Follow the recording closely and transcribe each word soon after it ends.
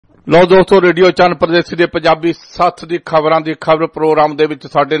ਲੋ ਦੋਸਤੋ, ਰੇਡੀਓ ਚੰਨ ਪ੍ਰਦੇਸੀ ਦੇ ਪੰਜਾਬੀ ਸੱਥ ਦੀ ਖਬਰਾਂ ਦੀ ਖਬਰ ਪ੍ਰੋਗਰਾਮ ਦੇ ਵਿੱਚ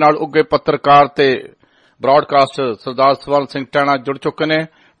ਸਾਡੇ ਨਾਲ ਉੱਘੇ ਪੱਤਰਕਾਰ ਤੇ ਬ੍ਰਾਡਕਾਸਟਰ ਸਰਦਾਰ ਸਵਰਨ ਸਿੰਘ ਟਹਿਣਾ ਜੁੜ ਚੁੱਕੇ ਨੇ।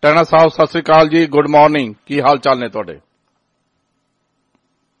 ਟਹਿਣਾ ਸਾਹਿਬ, ਸਤਿ ਸ੍ਰੀ ਅਕਾਲ ਜੀ, ਗੁੱਡ ਮਾਰਨਿੰਗ, ਕੀ ਹਾਲ ਚਾਲ ਨੇ ਤੁਹਾਡੇ?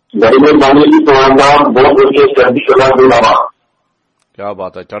 ਕਿਆ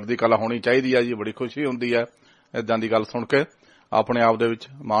ਬਾਤ ਹੈ, ਚੜ੍ਹਦੀ ਕਲਾ ਹੋਣੀ ਚਾਹੀਦੀ ਹੈ ਜੀ, ਬੜੀ ਖੁਸ਼ੀ ਹੁੰਦੀ ਹੈ ਏਦਾਂ ਦੀ ਗੱਲ ਸੁਣ ਕੇ, ਆਪਣੇ ਆਪ ਦੇ ਵਿੱਚ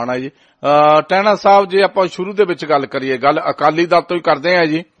ਮਾਣ ਹੈ ਜੀ। ਟਹਿਣਾ ਸਾਹਿਬ, ਜੇ ਆਪਾਂ ਸ਼ੁਰੂ ਦੇ ਵਿੱਚ ਗੱਲ ਕਰੀਏ, ਗੱਲ ਅਕਾਲੀ ਦਲ ਤੋਂ ਹੀ ਕਰਦੇ ਹਾਂ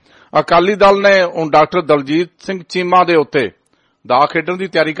ਜੀ। ਅਕਾਲੀ ਦਲ ਨੇ ਹੁਣ ਡਾਕਟਰ ਦਲਜੀਤ ਸਿੰਘ ਚੀਮਾ ਦੇ ਉੱਤੇ ਦਾਅ ਖੇਡਣ ਦੀ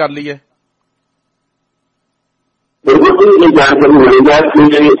ਤਿਆਰੀ ਕਰ ਲਈ ਹੈ। ਬਿਲਕੁਲ ਜੀ, ਇਹ ਜਾਣਕਾਰੀ ਮਿਲੀ ਹੈ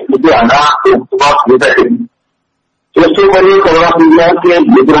ਕਿ ਲੁਧਿਆਣਾ ਉਸ ਤੋਂ ਬਾਅਦ ਇਸ ਤੋਂ ਪਹਿਲੇ ਖਬਰਾਂ ਮਿਲੀਆਂ ਕਿ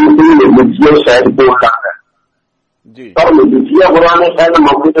ਵਿਕਰਮ ਸਿੰਘ ਮਜੀਠੀਆ ਸ਼ਾਇਦ ਕੋਲ ਕਰਦਾ ਜੀ, ਪਰ ਮਜੀਠੀਆ ਹੋਰਾਂ ਨੇ ਸ਼ਾਇਦ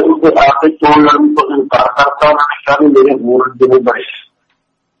ਮੌਕੇ ਤੇ ਉਸਦੇ ਆਪ ਤੇ ਚੋਣ ਲੜਨ ਤੋਂ ਇਨਕਾਰ ਕਰਤਾ। ਉਹਨਾਂ ਨੇ ਕਿਹਾ ਵੀ ਮੇਰੇ ਹੋਰ ਜਿਵੇਂ ਬਣੇ।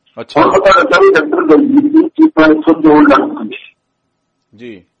 ਅੱਛਾ, ਹੁਣ ਪਤਾ ਲੱਗਾ ਵੀ ਡਾਕਟਰ ਦਲਜੀਤ ਸਿੰਘ ਚੀਮਾ ਇਸ ਤੋਂ ਚੋਣ ਲੜਨਗੇ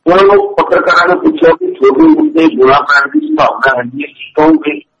ਜੀ। ਉਹਨਾਂ ਨੂੰ ਪੱਤਰਕਾਰਾਂ ਨੇ ਪੁੱਛਿਆ ਕਿ ਛੋਟੇ ਮੁੱਦੇ ਗੁਣਾ ਪੈਣ ਦੀ ਸੰਭਾਵਨਾ ਹੈਗੀ ਹੈ, ਕੀ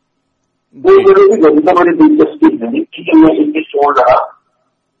ਕਹੋਗੇ? ਉਹ ਜਿਹੜੇ ਵੀ ਗੱਲ ਤਾਂ ਬੜੀ ਦਿਲਚਸਪੀ ਨਹੀਂ ਕਿ ਮੈਂ ਇੱਥੇ ਚੋਣ ਲੜਾ,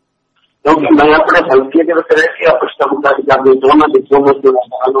 ਕਿਉਂਕਿ ਮੈਂ ਆਪਣੇ ਹਲਕੇ ਦੇ ਵਿੱਚ ਰਹਿ ਕੇ ਆਪਣਾ ਜਾਂਦੇ ਦੋਨਾਂ ਦੇ ਦੋਨੋਂ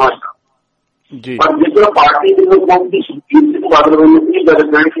ਨੁਮਾਇੰਦਾ ਜੀ। ਪਰ ਜੇਕਰ ਪਾਰਟੀ ਦੇ ਲੋਕ ਕੌਮ ਦੀ ਸੁਖਬੀਰ ਸਿੰਘ ਬਾਦਲ ਵੱਲੋਂ ਇਹ ਗੱਲ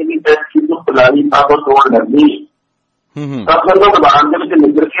ਕਹਿਣ ਕਿ ਬੈਠੀ ਤੋਂ ਫਲਾਣੀ ਥਾਂ ਤੋਂ ਚੋਣ ਲੜਨੀ ਤਾਂ ਫਿਰ ਮੈਂ ਮੈਦਾਨ ਦੇ ਵਿੱਚ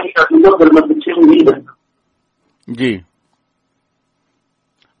ਨਿਕਲ ਕੇ ਅਸੀਂ ਤਾਂ ਫਿਰ ਮੈਂ ਪਿੱਛੇ ਨਹੀਂ ਰਹਿਣਾ ਜੀ।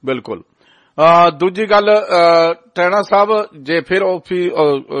 ਬਿਲਕੁਲ। ਦੂਜੀ ਗੱਲ ਟਹਿਣਾ ਸਾਹਿਬ, ਜੇ ਫਿਰ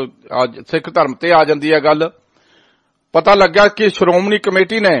ਸਿੱਖ ਧਰਮ ਤੇ ਆ ਜਾਂਦੀ ਹੈ ਗੱਲ, ਪਤਾ ਲੱਗਾ ਕਿ ਸ਼੍ਰੋਮਣੀ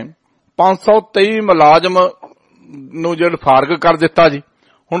ਕਮੇਟੀ ਨੇ 523 ਮੁਲਾਜ਼ਮ ਨੂੰ ਜਿਹੜਾ ਫਾਰਗ ਕਰ ਦਿੱਤਾ ਜੀ।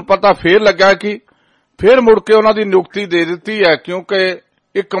 ਹੁਣ ਪਤਾ ਫੇਰ ਲੱਗਾ ਕਿ ਫੇਰ ਮੁੜ ਕੇ ਉਹਨਾਂ ਦੀ ਨਿਯੁਕਤੀ ਦੇ ਦਿੱਤੀ ਹੈ, ਕਿਉਂਕਿ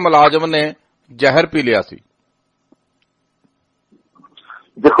ਇੱਕ ਮੁਲਾਜ਼ਮ ਨੇ ਜ਼ਹਿਰ ਪੀ ਲਿਆ ਸੀ।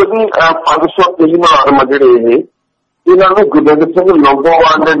 ਦੇਖੋ ਜੀ, 523 ਮੁਲਾਜ਼ਮ ਜਿਹੜੇ ਇਹਨਾਂ ਨੂੰ ਗੋਬਿੰਦ ਸਿੰਘ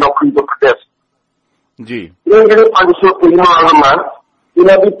ਲੌਂਗੋਵਾਲ ਨੇ ਨੌਕਰੀ ਤੋਂ ਕੱਢਿਆ ਸੀ ਜੀ। ਇਹ ਜਿਹੜੇ 523 ਮੁਲਾਜ਼ਮ ਆ,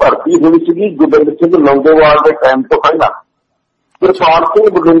 ਇਹਨਾਂ ਦੀ ਭਰਤੀ ਹੋਈ ਸੀਗੀ ਗੋਬਿੰਦ ਸਿੰਘ ਲੌਂਗੋਵਾਲ ਦੇ ਟਾਈਮ ਤੋਂ ਪਹਿਲਾਂ। ਸਵਾਨ ਸਿੰਘ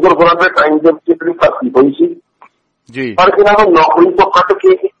ਬਡੂੰਗਰ ਹੋਰਾਂ ਦੇ ਟਾਈਮ ਦੇ ਵਿੱਚ ਜਿਹੜੀ ਭਰਤੀ ਹੋਈ ਸੀ ਜੀ, ਪਰ ਇਹਨਾਂ ਨੂੰ ਨੌਕਰੀ ਤੋਂ ਕੱਢ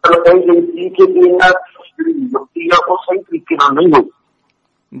ਕੇ ਕਹੀ ਗਈ ਸੀ ਕਿ ਇਹਨਾਂ ਦੀ ਜਿਹੜੀ ਨਿਯੁਕਤੀ ਆ ਉਹ ਸਹੀ ਤਰੀਕੇ ਨਾਲ ਨਹੀਂ ਹੋਈ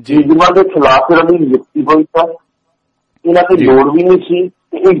ਜੀ। ਜਿਨ੍ਹਾਂ ਦੇ ਖਿਲਾਫ ਇਹਨਾਂ ਦੀ ਨਿਯੁਕਤੀ ਹੋਈ ਤਾਂ ਇਹਨਾਂ ਦੀ ਲੋੜ ਵੀ ਨਹੀਂ ਸੀ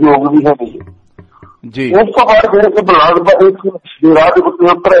ਤੇ ਇਹ ਯੋਗ ਵੀ ਹੈ ਨਹੀਂ ਜੀ। ਉਸ ਤੋਂ ਬਾਅਦ ਜਿਹੜੇ ਮੁਲਾਜ਼ਮ ਦੇ ਰਾਹ ਦੇ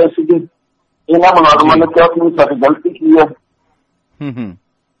ਉੱਤੇ ਆਏ ਸੀਗੇ, ਇਹਨਾਂ ਮੁਲਾਜ਼ਮਾਂ ਨੇ ਕਿਹਾ ਕਿ ਸਾਡੀ ਗਲਤੀ ਕੀ ਹੈ।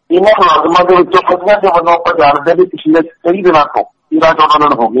 ਇਹਨਾਂ ਮੁਲਾਜ਼ਮਾਂ ਦੇ ਵਿੱਚੋਂ ਕੁਝਾਂ ਦੇ ਵੱਲੋਂ ਆਪਾਂ ਜਾਣਦੇ ਵੀ ਪਿਛਲੇ ਕਈ ਦਿਨਾਂ ਤੋਂ 13-14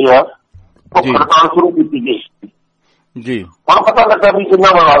 ਦਿਨ ਹੋ ਗਏ ਆ, ਉਹ ਹੜਤਾਲ ਸ਼ੁਰੂ ਕੀਤੀ ਗਈ ਜੀ। ਹੁਣ ਪਤਾ ਲੱਗਾ ਵੀ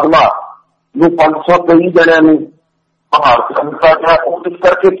ਇਹਨਾਂ ਮੁਲਾਜ਼ਮਾਂ ਨੂੰ 523 ਜਣਿਆਂ ਨੂੰ ਬਹਾਲ ਕਰ ਦਿੱਤਾ ਗਿਆ। ਉਹ ਇਸ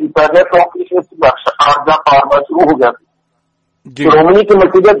ਕਰਕੇ ਕੀਤਾ ਗਿਆ ਕਿਉਂਕਿ ਇਹ ਸੰਘਰਸ਼ ਆਜ ਦਾ ਪਾਰਵਾ ਸ਼ੁਰੂ ਹੋ ਗਿਆ ਸੀ। ਸ਼੍ਰੋਮਣੀ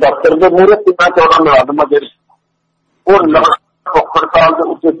ਕਮੇਟੀ ਦੇ ਦਫ਼ਤਰ ਦੇ ਮੂਹਰੇ 13-14 ਮੁਲਾਜ਼ਮ ਜਿਹੜੇ ਉਹ ਲਗਾਤਾਰ ਹੜਤਾਲ ਦੇ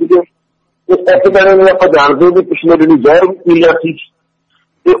ਉੱਤੇ ਸੀਗੇ। ਇੱਕ ਜਣੇ ਨੂੰ ਆਪਾਂ ਜਾਣਦੇ ਵੀ ਪਿਛਲੇ ਦਿਨੀ ਜ਼ਹਿਰ ਵੀ ਪੀ ਲਿਆ ਸੀ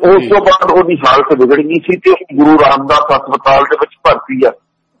ਤੇ ਉਸ ਤੋਂ ਬਾਅਦ ਉਹਦੀ ਹਾਲਤ ਵਿਗੜ ਗਈ ਸੀ ਤੇ ਗੁਰੂ ਰਾਮਦਾਸ ਹਸਪਤਾਲ ਦੇ ਵਿੱਚ ਭਰਤੀ ਆ,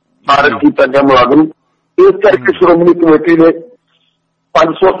 ਫਾਰਗ ਕੀਤਾ ਗਿਆ ਮੁਲਾਜ਼ਮ। ਇਸ ਕਰਕੇ ਸ਼੍ਰੋਮਣੀ ਕਮੇਟੀ ਨੇ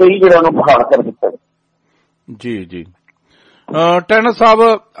 523 ਜਣਿਆਂ ਨੂੰ ਬਹਾਲ ਕਰ ਦਿੱਤਾ ਜੀ ਜੀ। ਟਹਿਣਾ ਸਾਹਿਬ,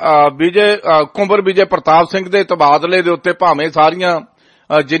 ਕੁੰਵਰ ਵਿਜੇ ਪ੍ਰਤਾਪ ਸਿੰਘ ਦੇ ਤਬਾਦਲੇ ਦੇ ਉੱਤੇ ਭਾਵੇਂ ਸਾਰੀਆਂ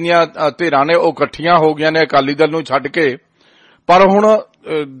ਜਿੰਨੀਆਂ ਧਿਰਾਂ ਨੇ ਉਹ ਇਕੱਠੀਆਂ ਹੋ ਗਈਆਂ ਨੇ ਅਕਾਲੀ ਦਲ ਨੂੰ ਛੱਡ ਕੇ, ਪਰ ਹੁਣ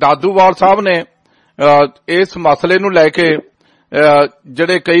ਦਾਦੂਵਾਲ ਸਾਹਿਬ ਨੇ ਇਸ ਮਸਲੇ ਨੂੰ ਲੈ ਕੇ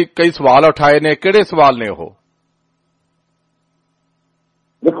ਜਿਹੜੇ ਕਈ ਸਵਾਲ ਉਠਾਏ ਨੇ। ਕਿਹੜੇ ਸਵਾਲ ਨੇ ਉਹ?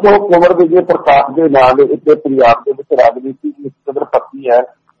 ਦੇਖੋ, ਕੁੰਵਰ ਵਿਜੇ ਪ੍ਰਤਾਪ ਦੇ ਨਾਂ ਦੇ ਉੱਤੇ ਪੰਜਾਬ ਦੇ ਵਿੱਚ ਰਾਜਨੀਤੀ ਇਸ ਕਦਰ ਪੱਕੀ ਹੈ,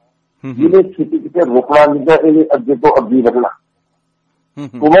 ਜਿਹਨੇ ਸਥਿਤੀ ਕਿਤੇ ਰੋਕਣਾ ਨਹੀਂ ਗਾ, ਇਹਨੇ ਅੱਗੇ ਤੋਂ ਅੱਗੇ ਵਧਣਾ।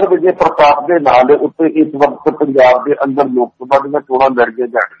 ਕੁੰਵਰ ਵਿਜੇ ਪ੍ਰਤਾਪ ਦੇ ਨਾਂ ਦੇ ਉੱਤੇ ਇਸ ਵਕਤ ਪੰਜਾਬ ਦੇ ਅੰਦਰ ਲੋਕ ਸਭਾ ਦੀਆਂ ਚੋਣਾਂ ਲੜੀਆਂ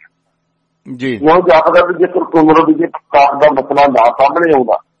ਜਾਣੀਆਂ ਜੀ। ਉਹ ਜਾਪਦਾ ਵੀ ਜੇਕਰ ਕੁੰਵਰ ਵਿਜੇ ਪ੍ਰਤਾਪ ਦਾ ਮਸਲਾ ਨਾ ਸਾਹਮਣੇ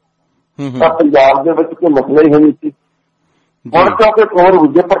ਆਉਂਦਾ ਤਾਂ ਪੰਜਾਬ ਦੇ ਵਿੱਚ ਕੋਈ ਮਸਲਾ ਹੀ ਨਹੀਂ ਸੀ। ਹੁਣ ਕਿਉਂਕਿ ਕੁੰਵਰ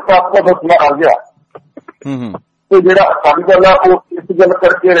ਵਿਜੇ ਪ੍ਰਤਾਪ ਦਾ ਮਸਲਾ ਆ ਗਿਆ ਤੇ ਜਿਹੜਾ ਅਕਾਲੀ ਦਲ ਆ ਉਹ ਇਸ ਗੱਲ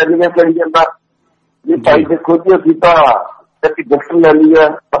ਕਰਕੇ ਰੈਲੀਆਂ ਕਰੀ ਜਾਂਦਾ ਵੀ ਭਾਈ ਦੇਖੋ ਜੀ ਅਸੀਂ ਤਾਂ ਇੱਕ ਜਸ਼ਨ ਲੈ ਲਈ ਹੈ,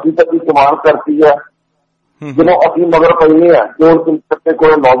 ਅਸੀਂ ਤਾਂ ਕੋਈ ਕਮਾਲ ਕਰਤੀ ਹੈ। ਜਦੋਂ ਅਸੀਂ ਮਗਰ ਪੈਂਦੇ ਆ ਚੋਣ ਕਮਿਸ਼ਨ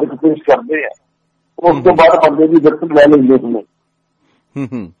ਕੋਲ ਲੌਜਿਕ ਪੇਸ਼ ਕਰਦੇ ਆ, ਉਸ ਤੋਂ ਬਾਅਦ ਬੰਦੇ ਦੀ ਜਸ਼ਨ ਲੈ ਲੈਂਦੇ ਨੇ।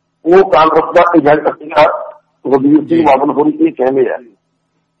 ਉਹ ਕਾਂਗਰਸ ਦਾ ਏਜੰਟ ਸੀਗਾ ਸੁਖਬੀਰ ਸਿੰਘ ਬਾਦਲ ਹੋਰੀ ਇਹ ਕਹਿੰਦੇ ਆ।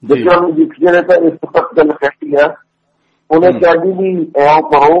 ਜੇਕਰ ਮਜੀਠੀਆ ਨੇ ਤਾਂ ਇਸ ਤੱਕ ਗੱਲ ਕਹਿਤੀ ਹੈ, ਉਹਨੇ ਕਿਹਾ ਜੀ ਵੀ ਐਂ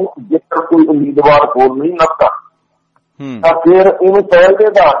ਕਰੋ, ਜੇਕਰ ਕੋਈ ਉਮੀਦਵਾਰ ਹੋਰ ਨਹੀਂ ਲੱਭਦਾ ਤਾਂ ਫਿਰ ਇਹਨੂੰ ਪਹਿਲ ਦੇ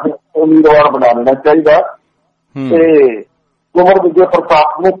ਆਧਾਰ ਤੇ ਉਮੀਦਵਾਰ ਬਣਾ ਲੈਣਾ ਚਾਹੀਦਾ ਤੇ ਕੁੰਵਰ ਵਿਜੇ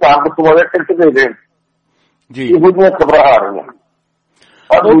ਪ੍ਰਤਾਪ ਨੂੰ ਕਾਂਗਰਸ ਵਾਲੇ ਟਿਕਟ ਦੇ ਦੇਣ। ਇਹੋ ਜਿਹੀਆਂ ਖਬਰਾਂ ਆ ਰਹੀਆਂ।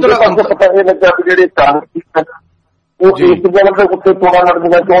 ਪਤਾ ਇਹ ਲੱਗਾ ਵੀ ਜਿਹੜੇ ਕਾਂਗਰਸੀ ਉਹ ਇਸ ਗੱਲ ਦੇ ਉੱਤੇ ਚੋਣਾਂ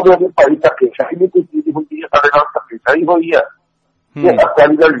ਲੜਨੀਆਂ ਚਾਹੁੰਦੇ ਆ ਵੀ ਭਾਈ ਧੱਕੇਸ਼ਾਹੀ ਵੀ ਕੋਈ ਚੀਜ਼ ਹੁੰਦੀ ਹੈ, ਸਾਡੇ ਨਾਲ ਧੱਕੇਸ਼ਾਹੀ ਹੋਈ ਹੈ कि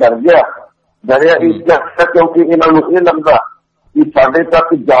अकाली दल डरिया इस करके क्योंकि इन्होंने ये लगता कि साडे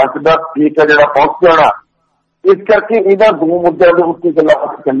तक जांच का ठीक है जो पहुंच जाना, इस करके इन्होंने दो मुद्दों के उत्ते गल्लां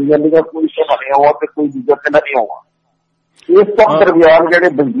चली जांदियां, कोई से नहीं हुआ तो कोई दूजा से नहीं हुआ। इस तो दरमियान जिहड़े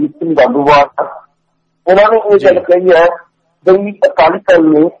बलजीत सिंह दादूवाल उन्होंने ये गल कही है भी अकाली दल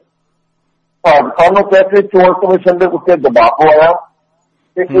ने भाजपा को कह के चोण कमीशन के उत्ते दबाव पवाया,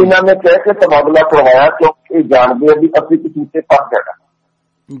 इन्होंने कह के तबादला करवाया क्योंकि जानते हैं भी असली कसूते फस जाना।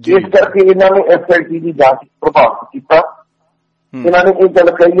 इस करके इन्होंने SIT की जांच प्रभावित किया। इन्होंने ये गल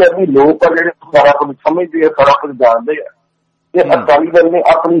कही है भी लोग जो सारा कुछ समझते हैं, सारा कुछ जानते हैं, कि अकाली दल ने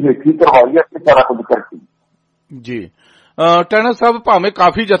अपनी हेठी करवाई है, सारा कुछ करके। जी टैना साहब, भावें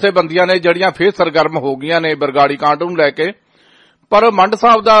काफी जथेबंदियां ने जड़ियां फिर सरगर्म हो गई ने बरगाड़ी कांड नूं लैके, पर मंड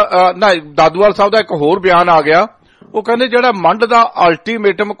साहब दा दादूवाल साहब दा एक होर बयान आ गया। वो कहंदे जिहड़ा मंड दा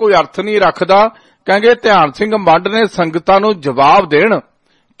अल्टीमेटम कोई अर्थ नहीं रखदा, कहेंगे ध्यान सिंह मंड ने संगतां नूं जवाब देण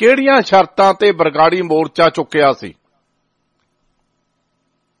किहड़ियां शर्तां ते बरगाड़ी मोर्चा चुक्किया सी।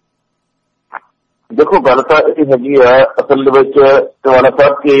 देखो गल तां इह हैगी है असल विच तिवाना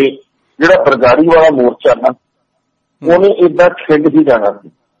साहब कि जिहड़ा बरगाड़ी वाला मोर्चा ना उन्हें इदा छिंड ही जाना सी।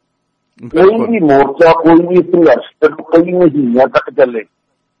 कोई भी मोर्चा कोई भी संघर्ष कई महीनों तक चले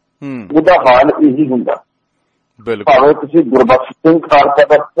उसका हाल यही हुंदा। भावें तुसीं गुरबख्श सिंह खालसा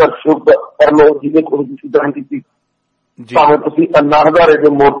का संघर्ष कर लो जिहदे कोई गल की, भावें तुसीं अन्ना हज़ारे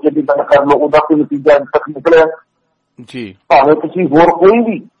के मोर्चे की गल कर लो उसका कोई नतीजा अज तक निकलिया, भावें तुसीं होर कोई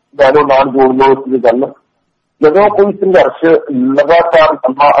भी गैरो नाल जोड़ लो इस गल। जदों कोई संघर्ष लगातार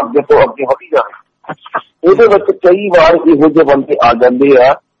लंबा अगे तो अगे वधी जाए ਇਹਦੇ ਵਿੱਚ कई बार ਇਹੋ ਜਿਹੇ ਬੰਦੇ आ ਜਾਂਦੇ ਆ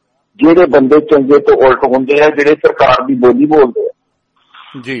ਜਿਹੜੇ ਬੰਦੇ ਚੰਗੇ ਤੋਂ ਉਲਟ ਹੁੰਦੇ ਆ, ਜਿਹੜੇ ਸਰਕਾਰ ਦੀ ਬੋਲੀ ਬੋਲਦੇ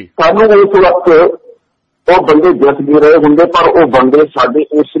ਆ ਜੀ। ਸਾਨੂੰ ਉਸ ਵਕਤ ਉਹ ਬੰਦੇ ਦਿਸਦੇ ਰਹੇ ਹੁੰਦੇ, ਪਰ ਉਹ ਬੰਦੇ ਸਾਡੇ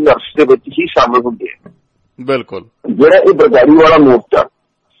ਉਸ ਸੰਘਰਸ਼ ਦੇ ਵਿੱਚ ਹੀ ਸ਼ਾਮਲ ਹੁੰਦੇ ਆ। ਬਿਲਕੁਲ ਜਿਹੜਾ ਇਹ ਬਰਗਾੜੀ ਵਾਲਾ ਮੋਰਚਾ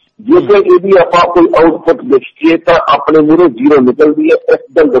ਜੇਕਰ ਇਹਦੀ ਆਪਾਂ ਕੋਈ ਆਊਟਪੁੱਟ ਦੇਖੀਏ ਤਾਂ ਆਪਣੇ ਮੂਹਰੇ ਜ਼ੀਰੋ ਨਿਕਲਦੀ ਹੈ। ਇਸ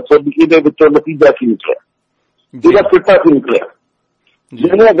ਗੱਲ ਦੱਸੋ ਵੀ ਇਹਦੇ ਵਿੱਚੋਂ ਨਤੀਜਾ ਕੀ ਨਿਕਲਿਆ, ਇਹਦਾ ਸਿੱਟਾ ਕੀ ਨਿਕਲਿਆ।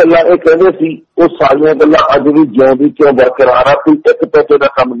 ਜਿਹੜੀਆਂ ਗੱਲਾਂ ਇਹ ਕਹਿੰਦੇ ਸੀ ਉਹ ਸਾਰੀਆਂ ਗੱਲਾਂ ਅੱਜ ਵੀ ਜਿਉਂ ਦੀ ਕਿਉਂ ਬਰਕਰਾਰ ਆ, ਕੋਈ ਇੱਕ ਪੈਸੇ ਦਾ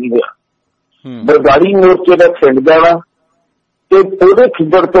ਕੰਮ ਨਹੀਂ ਹੋਇਆ। ਬਰਗਾੜੀ ਮੋਰਚੇ ਦਾ ਖਿੰਡ ਜਾਣਾ ਤੇ ਉਹਦੇ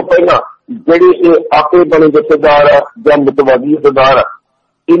ਖਿੰਡਣ ਤੋਂ ਪਹਿਲਾਂ ਜਿਹੜੇ ਇਹ ਆਪੇ ਬਣੇ ਜਥੇਦਾਰ ਆ ਜਾਂ ਮੁਤਵਾਦੀ ਜਥੇਦਾਰ ਆ,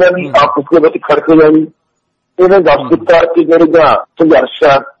 ਇਹਨਾਂ ਦੀ ਆਪਸ ਦੇ ਵਿੱਚ ਖੜਕ ਜਾਣੀ। ਇਹਨੇ ਦੱਸ ਦਿੱਤਾ ਕਿ ਜਿਹੜੀਆਂ ਸੰਘਰਸ਼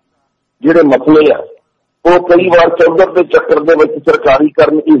ਆ, ਜਿਹੜੇ ਮਸਲੇ ਆ, ਉਹ ਕਈ ਵਾਰ ਚੌਧਰ ਦੇ ਚੱਕਰ ਦੇ ਵਿੱਚ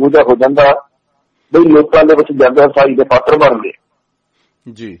ਸਰਕਾਰੀਕਰਨ ਇਹੋ ਜਿਹਾ ਹੋ ਜਾਂਦਾ ਬਈ ਲੋਕਾਂ ਦੇ ਵਿੱਚ ਜਾਗਰਸਾਈ ਦੇ ਪਾਤਰ ਬਣ ਗਏ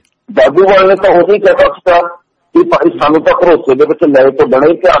ਜੀ। ਦਾਦੂਵਾਲ ਨੇ ਤਾਂ ਉਹੀ ਕਹਿਤਾ ਸੀਗਾ कि भाई सानू तो भरोसे ले तो बने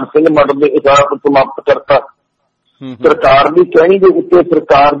ध्यान सिंह मंड ने इशारा को समाप्त करता। सरकार की कहनी के उत्ते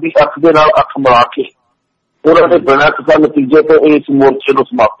सरकार की अख के नाल अख मिला के उन्होंने बिना किसी नतीजे तो इस मोर्चे को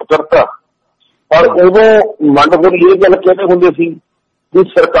समाप्त करता। और उदों मंड फिर ये गल कहते होंगे सी कि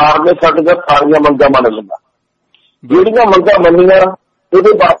सरकार ने साडियां सारियां मंगां मान लईआं, जिहड़ियां मंगां मन्नियां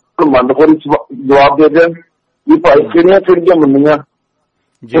उहदे बाद मंड फिर जवाब दे देण कि भाई किहड़ियां मन्नियां,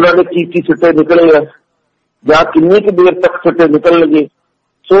 उन्होंने की सिੱਟੇ निकले है ਜਾਂ किन्नी की देर तक सिੱਟੇ निकलणगे।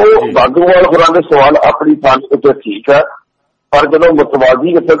 सो बागोवाल होरां दे सवाल अपनी थां ते ठीक है, पर जदों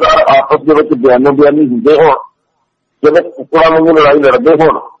मतवादी जथेदार आपस दे विच बयानो बयानी हुंदे होण, जदों कुकड़ां वांगू लड़ाई लड़दे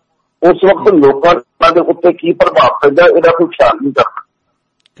होण, उस वक्त लोकां दे उत्ते की प्रभाव पैंदा इहदा कोई ख्याल नहीं करदा।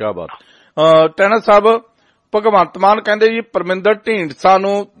 क्या बात। टैना साहब, भगवंत मान कहंदे जी परमिंदर ढींडसा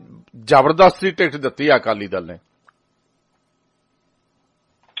नूं जबरदस्ती टिकट दित्ती है अकाली दल ने।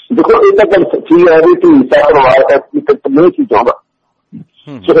 देखो ये तो गल सच्ची है भी ढींडसा परिवार ऐसी टिकट नहीं सी चाहता।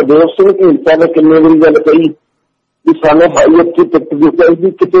 सुखदेव सिंह ढींडसा ने किन्ने बारी गल कही कि सानू भाई अच्छी टिकट दी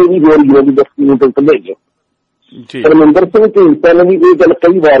चाहिए, किसी भी होर योगी व्यक्ति नूं टिकट देइए। परमिंदर सिंह ढींडसा ने भी ये गल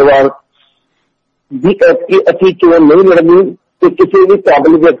कही बार बार भी असीं चोण नहीं लड़नी ते किसी भी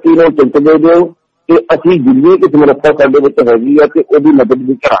काबिल व्यक्ति नूं टिकट दे दिओ कि असीं जिन्नी कि समर्था साडे विच हैगी है ते ओहदी मदद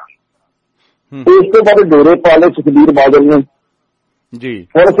भी करांगे। इस तो बाद डोरे पा लए सुखबीर बादल ने जी।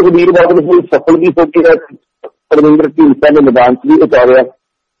 हुण सुखबीर बादल कोई सफल भी हो गया, परमिंदर ढींडसा ने मैदान च भी उतारिया।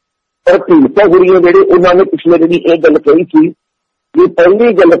 पर ढींडसा गुरिया जिहड़े उन्होंने पिछले दिन ये गल कही थी कि पहली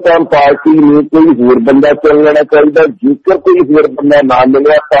गल तां पार्टी ने कोई होर बंदा चुन लेना चाहिए, जेकर कोई होर बंदा ना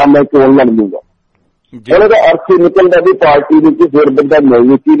मिलिया तां मैं चोण लड़ लूंगा। हुण इहदा अर्थ निकलदा भी पार्टी ने कोई होर बंदा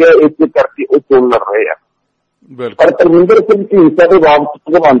नहीं सीगा, इस करके वो चोण लड़ रहे हैं। पर परमिंदर सिंह ढींडसा के वापस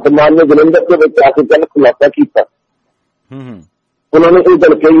भगवंत मान ने जलंधर के विच आके गल खुलासा किया। उन्होंने ये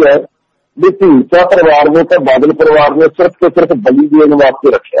गल कही है भी ढींडसा परिवार ने तो बादल परिवार ने सिर्फ तो सिर्फ बलि देने वास्ते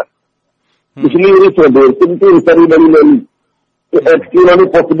रखा। पिछली बारी सुखदेव सिंह ढींडसा की बलि ले ली, ऐतकी उन्होंने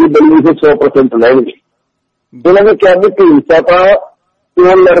पुत की बलि से 100% लेंगे। उन्होंने कहा भी ढींडसा तो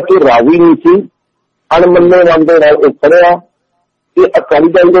चोण लड़के राजी नहीं सी, अणमन्ने वादे नाल खड़िया कि अकाली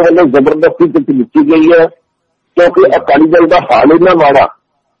दल के वालों जबरदस्ती चिट्ठी लिखी गई है, क्योंकि अकाली दल का हाल इतना माड़ा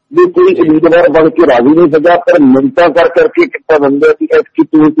भी कोई उम्मीदवार बन के राजी नहीं सका, पर मिन्नतां कर करके कितना बंदा कि इसकी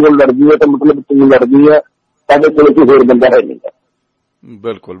तू लड़ गई है तो मतलब तू लड़ गई है, साडे कोल कोई होर बंदा है नहीं।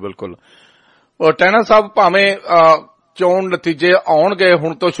 बिल्कुल बिल्कुल। और टहना साहब भावें चोण नतीजे आउणगे,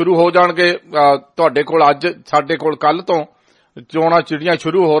 हुण तो शुरू हो जाणगे, तुहाडे कोल अज साडे कोल कल तो चोणां चिड़ियां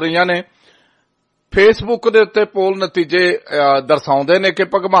शुरू हो रही ने। फेसबुक दे उत्ते पोल नतीजे दर्शाउंदे ने कि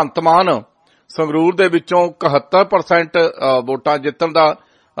भगवंत मान संगरूर दे विचों 71% वोटां जितण दा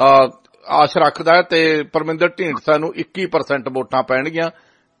आश रखदा है ते परमिंदर ढींडसा नूं 21% वोटां पैणगीਆਂ।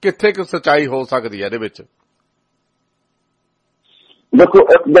 कित्थे कि सच्चाई हो सकदी है इहदे विच? देखो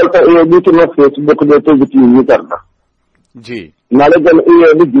एक गल तो यह है कि मैं फेसबुक के उत्ते यकीन नहीं करता जी। नाले गल यह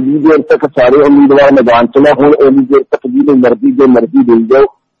है कि जितनी देर तक सारे उम्मीदवार मैदान च ने हुण उन्नी देर तक जो मर्जी दे जाओ।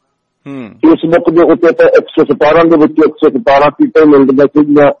 फेसबुक के उत्ते तो 117 के 117 सीटें मिलदियां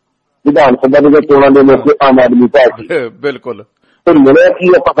सीगियां विधान सभा दी चोणां दे मौके आम आदमी पार्टी। बिल्कुल। तो मिलिया की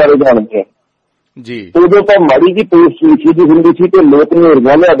आपां सारे जानते हैं जी। उदों तो माड़ी जी पेश लिखी दी हुंदी सी ते लोक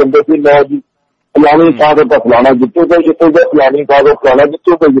नेरियां लिया दिंदे सी, लो जी फलानी थां ते फलाना जितूगा, फलानी थां ते फलाना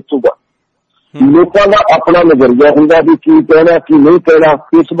जितूगा। लोगों का अपना नजरिया होंगे भी की कहना की नहीं कहना।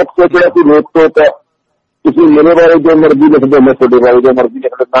 फेसबुक से जो कोई रोक टोक है, किसी मेरे बारे जो मर्जी लिख दो, मैं थोड़े बारे जो मर्जी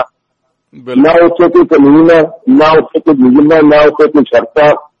लिख देना, ना उससे कोई कानून है, ना उससे कोई नियम है, ना उससे कोई शर्त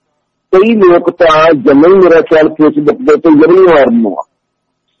है। कई लोग तो जमे ही मेरा ख्याल फेसबुक के तो जमी मारना।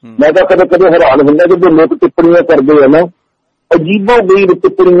 मैं तो कदे कदे हैरान होंगे जब लोग टिप्पणियां करते हैं ना, अजीबो गरीब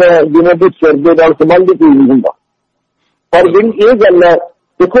टिप्पणियां जिन्हें भी सिर के नाल संबंधित नहीं होंगे। पर जिन ये गल है,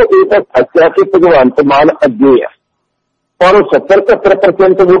 देखो ये तो सच है कि भगवंत मान अगे है, पर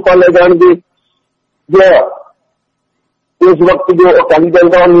 70-75% वोटां ले जाएंगे। जो इस वक्त जो अकाली दल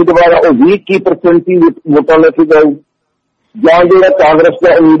का उम्मीदवार है वह 20% ही वोटां लेके जाऊ, या जो कांग्रेस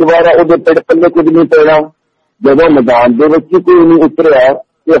का उम्मीदवार है वो पेड़ पल्ले कुछ नहीं पैना। जब मैदान के कोई नहीं उतरिया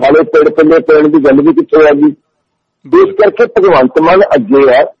तो हाले पेड़ पल्ले पैण की गल भी कितों आ गई। इस करके भगवंत मान अगे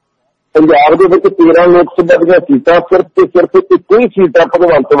है। पंजाब के 13 लोक सभा दी सीटां सिर्फ इको ही सीटां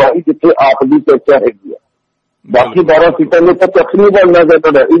भगवंत वाली जिथे आप की चर्चा हैगी है, बाकी 12 सीटां में तो कख नहीं बनना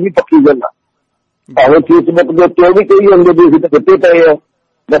चाहता। यह भी पक्की गल है। भावें फेसबुक के उत्ते भी कई होंगे भी तो दिते पे है,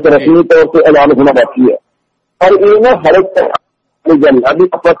 बस रस्मी तौर पर ऐलान होना बाकी है। पर यह ना हर एक गल है भी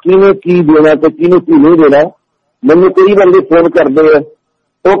आप किवें की देना तो किवें की नहीं देना। मैंने कई बंदे फोन करते हैं,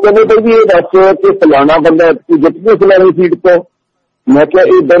 तो कहते भाई भी ये दस कि फलाना बंदा जित गया फलानी सीट तो। मैं क्या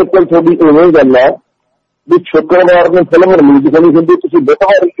ये बिल्कुल थोड़ी उवें गल है भी शुक्रवार में फिल्म रिलीज होनी होंगी, तुम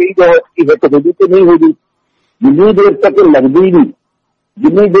बुधवार कही जाओ इसकी हिट होगी कि नहीं होगी। जिन्नी देर तक लगती नहीं,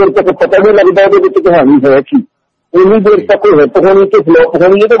 जिन्नी देर तक पता नहीं लगता वो कहानी है कि उन्नी देर तक हिट होनी कि फ्लॉप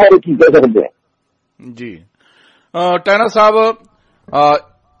होनी, ये बारे की कह सकते हैं जी। टहना साहब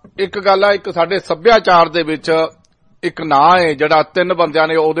एक गल है, एक साडे सभ्याचार दे विच एक नां है जिहड़ा 3 बंदियां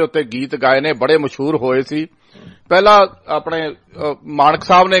ने ਉਹਦੇ ਉੱਤੇ गीत गाए ने, बड़े मशहूर होए सी। पहला अपने मानक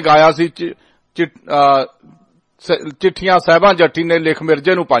साहब ने गाया सी चिट्ठियां साहिबां जट्टी ने लिख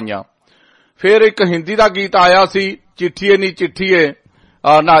मिर्जे नूं पाईयां। फिर एक हिंदी दा गीत आया सी चिट्ठीए नी चिट्ठीए,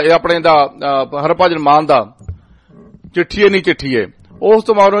 ना अपने दा हरभजन मान दा चिट्ठीए नी चिट्ठीए। उस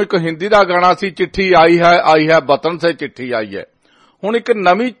तो मगरों एक हिंदी दा गाना सी चिट्ठी आई है वतन से चिट्ठी आई है। हुण एक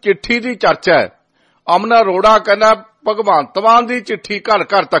नवीं चिट्ठी दी चर्चा है। अमन अरोड़ा कहना भगवंत मान दी चिट्ठी घर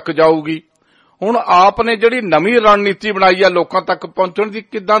घर तक जाऊगी। हुण आपने जिहड़ी नवीं रणनीति बनाई है लोकां तक पहुंचण दी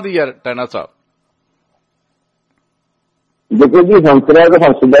किदां दी है टहना साहब? देखो जी, हंसरा का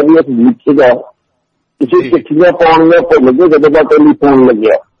हंसदा भी एक गीत सीगा, किसी चिट्ठियां पाउणियां भुल गए जदों दा टेलीफोन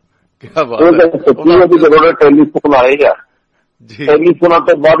लग्या। क्या बात है। सच्ची है कि जदों टेलीफोन आएगा, टेलीफोन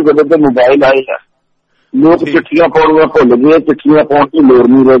तो बाद जदों ते मोबाइल आएगा, लोग चिट्ठियां पाउणियां भुल गए, चिट्ठियां पाउण की लोड़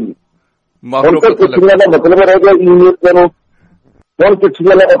नहीं रहेगी। हुण तो चिट्ठियां का मतलब रह गया ईमेल करो, हुण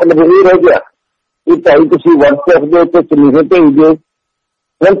चिट्ठियां का मतलब ये रह गया कि भाई तुसीं व्हाट्सएप के उत्ते सुनेहे भेज दो।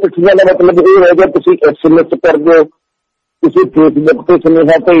 हुण चिट्ठियां का मतलब ये रह गया तुसीं SMS कर दो, तुसीं फेसबुक पे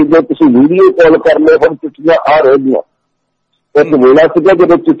सुनेहा भेज दो, तुसीं वीडियो कॉल कर लो। हुण चिट्ठियां आ रह गईयां। एक वेला सीगा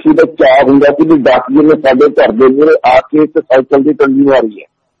जदों चिट्ठी का चाह हुंदा सी भी डाकिए ने साडे घर दे नेड़े आके ते साइकिल की टंडी मारी है,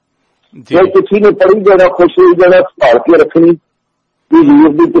 जो चिट्ठी ने पढ़ी जाना, खुश हो जाना, संभाल के रखनी कि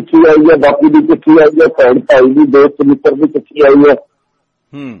वीर की चिट्ठी आई है, बापू की चिट्ठी आई है, भैन भाई की दोस्त मित्र की चिट्ठी आई है।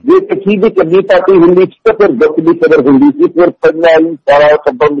 जे चिट्ठी की चंगी पार्टी होंगी तो फिर दुख की खबर होंगी सी, फिर पढ़ना सारा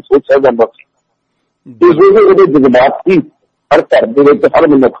शब्द सोचा जाता सी। जज्बात सी हर घर के हर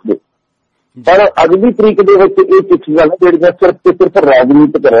मनुख के। पर अज की तरीक के चिट्ठियां जिहड़ियां सिर्फ ते सिर्फ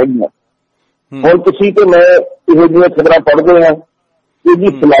राजनीतिक रह गई। हुण तुसीं ते मैं इहो जिहियां खबरां पढ़दे हां कि जी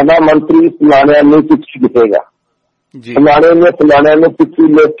फलाना मंत्री फलाणिਆਂ ने चिट्ठी लिखेगा, फलाने ने फलाने ने चिट्ठी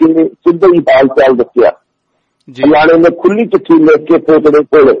लिख के सीधा ही हाल चाल दसिया, फलाने ने खुली चिट्ठी लिख के पोतड़े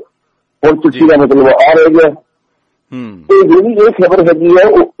कोले हुण चिट्ठी का मतलब आ रह गया। जी ये खबर हैगी है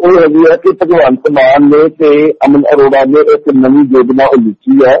वो हैगी है कि भगवंत मान ने ते अमन अरोड़ा ने एक नवी योजना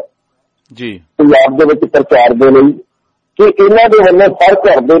उलीकी है पंजाब दे विच प्रचार दे लई कि इन्हां दे वल्लों हर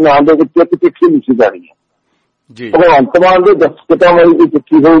घर दे नाम दे विच एक चिट्ठी लिखी जानी है। भगवंत मान दे दस्तखतां वाली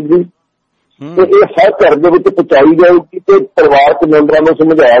चिट्ठी होगी तो ये हर घर दे विच पहुंचाई जाएगी ते परिवारक मैंबरां नूं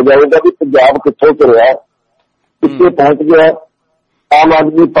समझाया जाएगा कि पंजाब कित्थों तुरिया कित्थे पहुंच गया, आम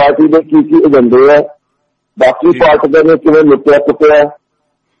आदमी पार्टी दे की एजेंडे है, बाकी पार्टियां ने किवें लुटिया कुटिया,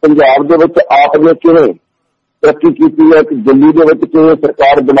 पंजाब दे विच आप ने किवें तरक्की की है, दिल्ली दे विच किवें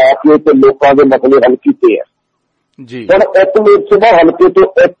सरकार बना के ते लोकां दे मसले हल कीते है। हुण एक लोक सभा हल्के तो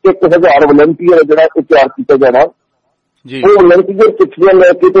 1,000 वलंटियर जिहड़ा तैयार किया जाना वो वलंटियर चिट्ठियां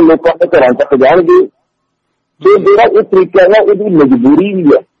लैके तो लोकां दे घरां तक जाणगे। तो जिहड़ा ये तरीका है ना इहदी मजबूरी भी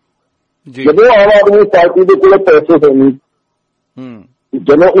है। जदों आम आदमी पार्टी दे कोल पैसे है नहीं,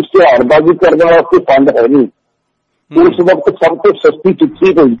 जदों इश्तिहारबाजी करने वास्ते फंड है नहीं, उस वक्त सब तो सस्ती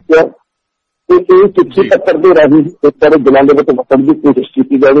चिट्ठी हुई है तो ये चिट्ठी पत्र के राही एक सारे दिलों के वसण की कोशिश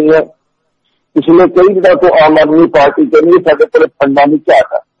की जानी है। पिछले कई दिनों तो आम आदमी पार्टी कहनी साडे कोल फंडा की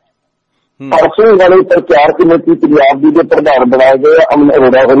झाट है। परसों वाले प्रचार कमेटी पंजाब के प्रधान बनाए गए अमन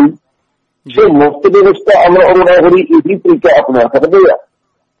अरोड़ा होरी, जो मुफ्त के अमन अरोड़ा होरी यही तरीका अपना सकते हैं।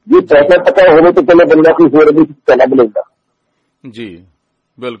 जे पैसा पता हो तो पहले बंदा कोई होर भी चला लेगा। जी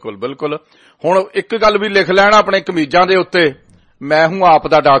बिल्कुल बिल्कुल। हुण एक गल भी लिख लैण अपने कमीजां दे उत्ते, मैं हूं आप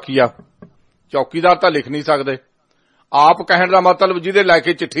दा डाकिया। चौकीदार तां लिख नहीं सकदे। आप कहण दा मतलब जिहदे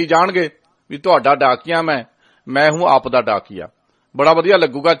लैके चिट्ठी जाणगे भी तुहाडा डाकिया मैं हूं आप दा डाकिया। बड़ा वधिया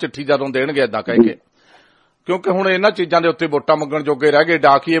लगूगा चिट्ठी जदों देणगे इदां कह के, क्योंकि हुण इन्हां चीजां दे उत्ते वोटां मंगण जोगे रह गए।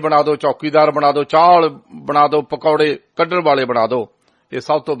 डाकिए बना दो, चौकीदार बना दो, चाल बना दो, पकौड़े कड्ढण वाले बना दो। ये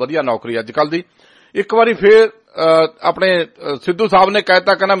सब तो वधिया नौकरी अजकल दी। एक बारी फिर अपने सिद्धू साहब ने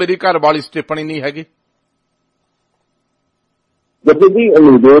कहता कहना मेरी घर वाली टिप्पणी नहीं हैगी। देखो जी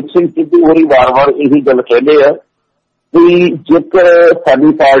नवजोत सिंह सिद्धू होरी बार बार यही गल कहते हैं कि जेकर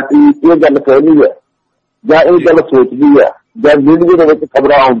साडी पार्टी ये गल कहनी है या ये गल सोचती है या मीडिया के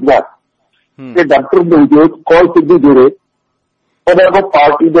खबर आउंदियां कि डॉक्टर नवजोत कौर सिद्धू जुड़े उन्होंने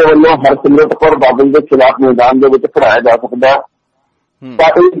पार्टी के वलों हरसिमरत कौर बादल के खिलाफ मैदान के खड़ाया जा सकता।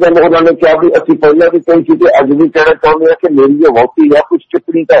 तो इस गल उन्होंने कहा कि असं पहले भी कही थी अज भी कहना चाहते हैं कि मेरी जो वोटी है कुछ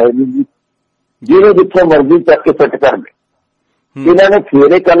टिप्पणी तो है नहीं, जिन्हें जिथे मर्जी चक के फिट कर दे। इन्होंने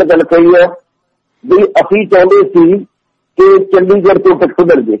फिर एक गल कही है भी असी चाहते सी कि चंडीगढ़ तो टिकट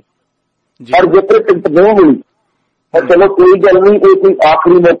मिल गए, पर जेकर टिकट नहीं मिली तो चलो कोई गल नहीं, ये कोई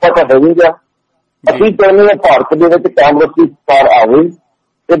आखिरी मौका तो है नहीं गा। असी चाहते हैं भारत के कांग्रेस की सरकार आवे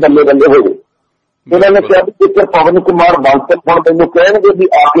तो बल्ले बल्ले हो गए। इन्होंने कहा कि जेकर पवन कुमार बांसल हम मैनू कहेंगे भी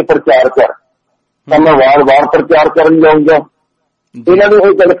आके प्रचार कर तो मैं वार वार प्रचार कर जाऊंगा। इन्होंने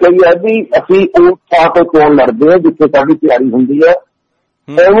ये गल कही है भी असी उस थां तो चोन लड़ते हैं जिथे साडी तैयारी होंदी है,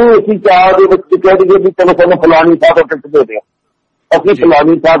 एवं असी चाह दे विच कह दीए भी चलो सानू फलानी थां तो टिकट दे दे, असी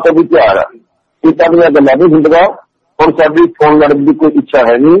फलानी थां तो भी तैयार है। इदां दीयां गल्लां नहीं हुंदियां। हुण साडी चोन लड़न की कोई इच्छा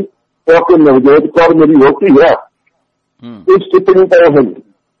है नहीं क्योंकि नवजोत कौर मेरी वोटी है, इस टिप्पणी तो है।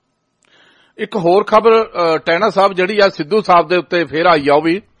 एक होर खबर टैना साहब जिहड़ी आ सिद्धू साहब दे उत्ते फिर आई आ,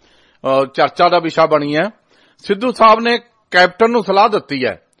 भी चर्चा का विषय बनी है। सिद्धू साहब ने कैप्टन नूं सलाह दित्ती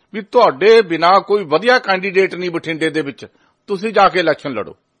है भी तुहाडे बिना कोई वधिया कैंडीडेट नहीं बठिंडे दे विच, तुसीं जाके इलैक्शन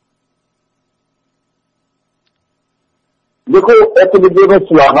लड़ो। देखो एक दूजे में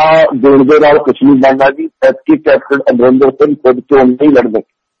सलाह देने के नाल कुछ नहीं बनना जी। एसकी कैप्टन अमरिंदर सिंह खुद चोन नहीं लड़ते,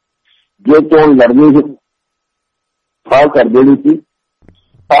 जो चोन लड़नी थी हां कर देनी थी।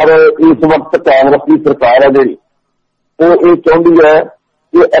 पर इस वक्त कांग्रेस की सरकार है जी वो ये चाहती है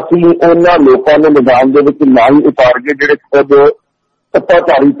कि असी उन्होंने लोगों ने मैदान के ना ही उतार के जेडे खुद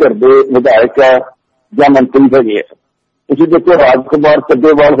सत्ताधारी धਿਰ ਦੇ विधायक है या मंत्री है। तुम देखो राजकुमार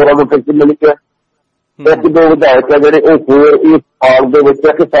ਚੱਬੇਵਾਲ होर को टिकट मिल गया, एक दो विधायक है जोड़े होर इस हाल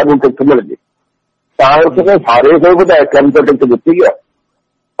के कि सानू टिकट मिल गई। कांग्रेस ने सारे हुए विधायकों को टिकट दी है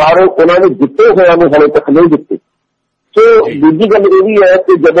पर उन्होंने जिते हुए हाले तक नहीं दिती। तो दूजी गल यह भी है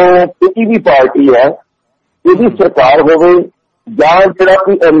कि जदों कोई भी पार्टी है यदि सरकार होवे जां जिहड़ा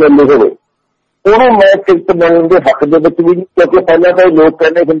कोई MLA होवे उन्होंने मैं टिकट मिलने के हक दे विच भी, क्योंकि पहले तो लोग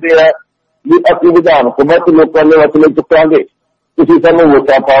कहने होंगे है भी असीं विधान सभा च लोगों ने मसले चुकांगे, तुसीं सानूं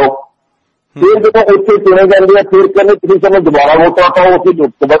वोटां पाओ। फिर जदों उत्थे चुने जांदे आ फिर कहने तुसीं सानूं दुबारा वोटां पाओ, असीं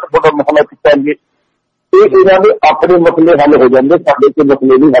लोक सभा च तुहाडा मसला चुकांगे। ये इन्हां दे अपने मसले हल हो जाते, साडे कोई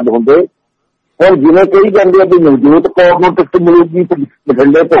मसले नहीं हल होंदे। और जिवें कही जांदे आ भी नवजोत कौर नूं टिकट मिलेगी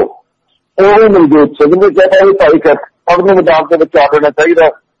बठिंडे तो ਉਹ ਮਨਜੋਤ ਸਿੰਘ ਨੇ ਕਹਿੰਦਾ ਵੀ ਭਾਈ ਸਭ ਨੂੰ ਮੈਦਾਨ ਦੇ ਵਿੱਚ ਆ ਜਾਣਾ ਚਾਹੀਦਾ।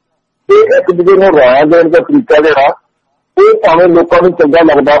 ਤੇ ਇੱਕ ਦੂਜੇ ਨੂੰ ਰਾਇ ਦੇਣ ਦਾ ਤਰੀਕਾ ਜਿਹੜਾ ਇਹ ਭਾਵੇਂ ਲੋਕਾਂ ਨੂੰ ਚੰਗਾ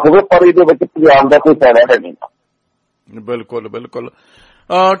ਲੱਗਦਾ ਹੋਵੇ ਪਰ ਇਹਦੇ ਵਿੱਚ ਪੰਜਾਬ ਦਾ ਕੋਈ ਫਾਇਦਾ ਹੈ ਨਹੀਂ। ਬਿਲਕੁਲ ਬਿਲਕੁਲ।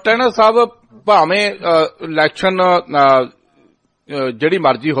 ਟਹਿਣਾ ਸਾਹਿਬ, ਭਾਵੇਂ ਇਲੈਕਸ਼ਨ ਜਿਹੜੀ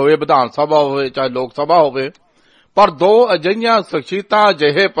ਮਰਜ਼ੀ ਹੋਵੇ, ਵਿਧਾਨ ਸਭਾ ਹੋਵੇ ਚਾਹੇ ਲੋਕ ਸਭਾ ਹੋਵੇ, ਪਰ ਦੋ ਅਜਿਹੀਆਂ ਸ਼ਖਸੀਅਤਾਂ,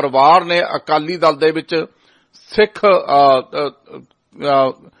 ਅਜਿਹੇ ਪਰਿਵਾਰ ਨੇ ਅਕਾਲੀ ਦਲ ਦੇ ਵਿੱਚ, ਸਿੱਖ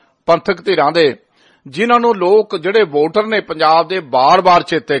ਪੰਥਕ ਧਿਰਾਂ ਦੇ, ਜਿਨ੍ਹਾਂ ਨੂੰ ਲੋਕ ਜਿਹੜੇ ਵੋਟਰ ਨੇ ਪੰਜਾਬ ਦੇ ਬਾਰ-ਬਾਰ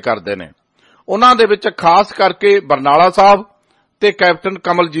ਚੇਤੇ ਕਰਦੇ ਨੇ। ਉਹਨਾਂ ਦੇ ਵਿੱਚ ਖਾਸ ਕਰਕੇ ਬਰਨਾਲਾ ਸਾਹਿਬ ਤੇ ਕੈਪਟਨ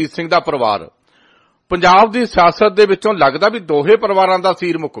ਕਮਲਜੀਤ ਸਿੰਘ ਦਾ ਪਰਿਵਾਰ। ਪੰਜਾਬ ਦੀ ਸਿਆਸਤ ਦੇ ਵਿੱਚੋਂ ਲੱਗਦਾ ਵੀ ਦੋਹੇ ਪਰਿਵਾਰਾਂ ਦਾ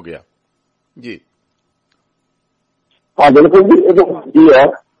ਸੀਰ ਮੁੱਕ ਗਿਆ ਜੀ। ਹਾਂ ਬਿਲਕੁਲ ਜੀ। ਇਹ ਕੀ ਹੈ,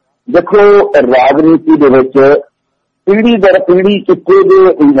 ਦੇਖੋ ਰਾਜਨੀਤੀ ਦੇ ਵਿੱਚ ਪੀੜ੍ਹੀ ਦਰ ਪੀੜ੍ਹੀ ਇੱਕੋ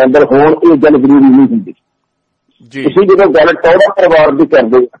ਜਿਹੇ ਮੈਂਬਰ ਹੋਣ ਇਹ ਗੱਲ ਜ਼ਰੂਰੀ ਨਹੀਂ ਹੁੰਦੀ ਜੀ। ਤੁਸੀਂ ਜਦੋਂ ਗੱਲ ਟੌੜਾ ਪਰਿਵਾਰ ਦੀ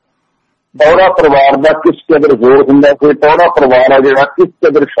ਕਰਦੇ, ਟੌੜਾ ਪਰਿਵਾਰ ਦਾ ਕਿਸ ਕਦਰ ਜ਼ੋਰ ਹੁੰਦਾ ਸੀ, ਟੌੜਾ ਪਰਿਵਾਰ ਆ ਜਿਹੜਾ ਕਿਸ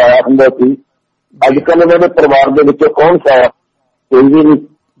ਕਦਰ ਛਾਇਆ ਹੁੰਦਾ ਸੀ। ਅੱਜ ਕੱਲ੍ਹ ਉਹਨਾਂ ਦੇ ਪਰਿਵਾਰ ਦੇ ਵਿੱਚੋਂ ਕੌਣ ਛਾਇਆ?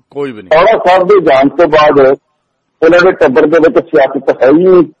 ਕੋਈ ਵੀ ਨਹੀਂ। ਟੌੜਾ ਸਾਹਿਬ ਦੇ ਜਾਣ ਤੋਂ ਬਾਅਦ ਉਹਨਾਂ ਦੇ ਟੱਬਰ ਦੇ ਵਿੱਚ ਸਿਆਸਤ ਹੈ ਹੀ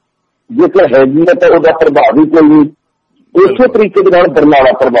ਨਹੀਂ, ਜੇਕਰ ਹੈਗੀ ਹੈ ਤਾਂ ਉਹਦਾ ਪ੍ਰਭਾਵ ਹੀ ਕੋਈ ਨਹੀਂ। ਇਸੇ ਤਰੀਕੇ ਦੇ ਨਾਲ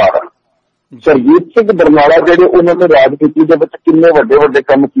ਬਰਨਾਲਾ ਪਰਿਵਾਰ ਹੈ। ਸਰਜੀਤ ਸਿੰਘ ਬਰਨਾਲਾ ਜਿਹੜੇ ਉਹਨਾਂ ਨੇ ਰਾਜਨੀਤੀ ਦੇ ਵਿੱਚ ਕਿੰਨੇ ਵੱਡੇ ਵੱਡੇ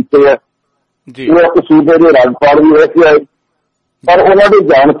ਕੰਮ ਕੀਤੇ ਆ। ਉਹ ਸੂਬੇ ਦੇ ਰਾਜਪਾਲ ਵੀ ਰਹਿ ਕੇ ਆਏ, ਪਰ ਉਹਨਾਂ ਦੇ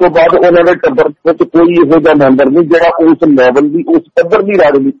ਜਾਣ ਤੋਂ ਬਾਅਦ ਉਹਨਾਂ ਦੇ ਟੱਬਰ ਵਿੱਚ ਕੋਈ ਇਹੋ ਜਿਹਾ ਮੈਂਬਰ ਨਹੀਂ ਜਿਹੜਾ ਉਸ ਲੈਵਲ ਦੀ, ਉਸ ਪੱਧਰ ਦੀ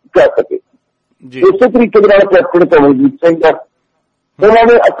ਰਾਜਨੀਤੀ ਕਰ ਸਕੇ। ਇਸੇ ਤਰੀਕੇ ਦੇ ਨਾਲ ਕੈਪਟਨ ਕਮਲਜੀਤ ਸਿੰਘ ਦਾ, ਉਹਨਾਂ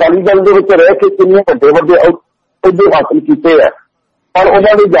ਨੇ ਅਕਾਲੀ ਦਲ ਦੇ ਵਿੱਚ ਰਹਿ ਕੇ ਕਿੰਨੇ ਵੱਡੇ ਵੱਡੇ ਅਹੁਦੇ ਹਾਸਲ ਕੀਤੇ ਆ, ਪਰ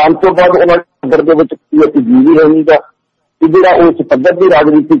ਉਹਨਾਂ ਦੇ ਜਾਣ ਤੋਂ ਬਾਅਦ ਉਹਨਾਂ ਦੇ ਟੱਬਰ ਦੇ ਵਿੱਚ ਕੋਈ ਜੀਵ ਹੀ ਨਹੀਂ ਗਾ ਕਿ ਜਿਹੜਾ ਉਸ ਪੱਧਰ ਦੀ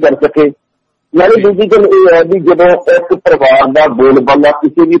ਰਾਜਨੀਤੀ ਕਰ ਸਕੇ। ਨਾਲੇ ਦੂਜੀ ਗੱਲ ਇਹ ਹੈ ਵੀ ਜਦੋਂ ਇੱਕ ਪਰਿਵਾਰ ਦਾ ਬੋਲਬਾਲਾ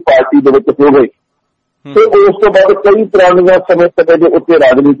ਕਿਸੇ ਵੀ ਪਾਰਟੀ ਦੇ ਵਿੱਚ ਹੋਵੇ ਤੇ ਉਸ ਤੋਂ ਬਾਅਦ ਕਈ ਤਰ੍ਹਾਂ ਦੀਆਂ ਸਮੇਂ ਦੇ ਉੱਤੇ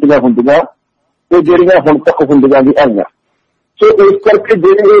ਰਾਜਨੀਤੀਆਂ ਹੁੰਦੀਆਂ ਤੇ ਜਿਹੜੀਆਂ ਹੁਣ ਤੱਕ ਹੁੰਦੀਆਂ ਵੀ ਆਈਆਂ। ਸੋ ਇਸ ਕਰਕੇ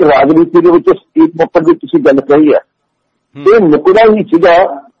ਜਿਹੜੇ ਰਾਜਨੀਤੀ ਦੇ ਵਿੱਚ ਸਟੀਕ ਮੁੱਕਣ ਦੀ ਤੁਸੀਂ ਗੱਲ ਕਹੀ ਹੈ, ਇਹ ਮੁੱਕਦਾ ਹੀ ਸੀਗਾ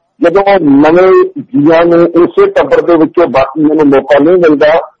ਜਦੋਂ ਨਵੇਂ ਜੀਆਂ ਨੂੰ ਉਸੇ ਟੱਬਰ ਦੇ ਵਿੱਚੋਂ ਬਾਕੀਆਂ ਨੂੰ ਮੌਕਾ ਨਹੀਂ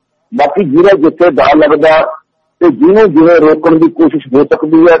ਮਿਲਦਾ। ਬਾਕੀ ਜਿਹੜਾ ਜਿੱਥੇ ਦਾ ਲੱਗਦਾ ਤੇ ਜਿਹਨੂੰ ਜਿਵੇਂ ਰੋਕਣ ਦੀ ਕੋਸ਼ਿਸ਼ ਹੋ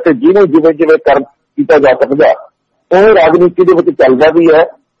ਸਕਦੀ ਹੈ ਤੇ ਜਿਹਨੂੰ ਜਿਵੇਂ ਜਿਵੇਂ ਕਰ ਕੀਤਾ ਜਾ ਸਕਦਾ ਉਹ ਰਾਜਨੀਤੀ ਦੇ ਵਿੱਚ ਚੱਲਦਾ ਵੀ ਹੈ।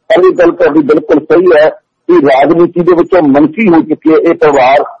 ਪਰ ਇਹ ਗੱਲ ਤੁਹਾਡੀ ਬਿਲਕੁਲ ਸਹੀ ਹੈ ਕਿ ਰਾਜਨੀਤੀ ਦੇ ਵਿੱਚੋਂ ਮੰਤਰੀ ਹੋ ਚੁੱਕੇ ਇਹ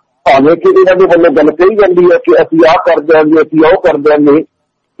ਪਰਿਵਾਰ, ਭਾਵੇਂ ਕਿ ਇਹਨਾਂ ਦੇ ਵੱਲੋਂ ਗੱਲ ਕਹੀ ਜਾਂਦੀ ਹੈ ਕਿ ਅਸੀਂ ਆਹ ਕਰ ਦਿਆਂਗੇ, ਅਸੀਂ ਉਹ ਕਰ ਦਿਆਂਗੇ,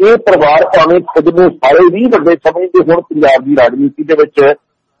 ਇਹ ਪਰਿਵਾਰ ਭਾਵੇਂ ਖੁਦ ਨੂੰ ਸਾਰੇ ਵੀ ਵੱਡੇ ਸਮਝਦੇ ਹੁਣ ਪੰਜਾਬ ਦੀ ਰਾਜਨੀਤੀ ਦੇ ਵਿੱਚ,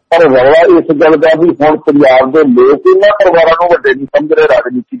 ਪਰ ਰੌਲਾ ਇਸ ਗੱਲ ਦਾ ਵੀ ਹੁਣ ਪੰਜਾਬ ਦੇ ਲੋਕ ਇਹਨਾਂ ਪਰਿਵਾਰਾਂ ਨੂੰ ਵੱਡੇ ਨਹੀਂ ਸਮਝ ਰਹੇ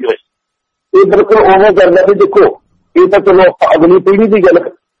ਰਾਜਨੀਤੀ ਦੇ ਵਿੱਚ। ਇਹ ਬਿਲਕੁਲ ਉਵੇਂ ਕਰਦਾ ਵੀ ਦੇਖੋ ਇਹ ਤਾਂ ਚਲੋ ਆਪਾਂ ਅਗਲੀ ਪੀੜ੍ਹੀ ਦੀ ਗੱਲ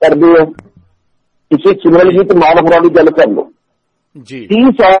ਕਰਦੇ ਹਾਂ। ਤੁਸੀਂ ਸਿਮਰਨਜੀਤ ਮਾਨ ਹੋਰਾਂ ਦੀ ਗੱਲ ਕਰ ਲਓ ਜੀ।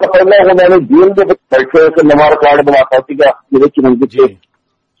 30 ਸਾਲ ਪਹਿਲਾਂ ਉਹਨਾਂ ਨੇ ਜੇਲ੍ਹ ਦੇ ਵਿੱਚ ਬੈਠੇ ਇੱਕ ਨਵਾਂ ਰਿਕਾਰਡ ਬਣਾਤਾ ਸੀਗਾ ਜਿਹਦੇ ਚੁਣਨ ਦਿੱਤੇ,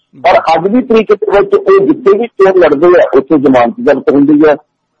 ਪਰ ਅੱਜ ਦੀ ਤਰੀਕੇ ਦੇ ਵਿੱਚ ਉਹ ਜਿੱਥੇ ਵੀ ਚੋਣ ਲੜਦੇ ਆ ਉੱਥੇ ਜ਼ਮਾਨਤ ਜ਼ਬਤ ਹੁੰਦੀ ਹੈ।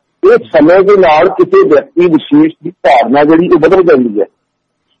 ਇਹ ਸਮੇਂ ਦੇ ਨਾਲ ਕਿਸੇ ਵਿਅਕਤੀ ਵਿਸ਼ੇਸ਼ ਦੀ ਧਾਰਨਾ ਜਿਹੜੀ ਉਹ ਬਦਲ ਜਾਂਦੀ ਹੈ।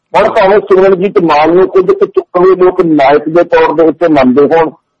 ਹੁਣ ਭਾਵੇਂ ਸਿਮਰਨਜੀਤ ਮਾਨ ਨੂੰ ਕੁਝ ਚੁੱਕਵੇਂ ਲੋਕ ਨਾਇਕ ਦੇ ਤੌਰ ਦੇ ਉੱਤੇ ਮੰਨਦੇ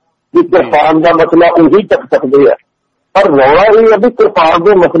ਹੋਣ ਵੀ ਕਿਰਪਾਨ ਦਾ ਮਸਲਾ ਉਹੀ ਚੱਕ ਸਕਦੇ ਆ, ਪਰ ਰੌਲਾ ਇਹ ਹੈ ਵੀ ਕਿਰਪਾਨ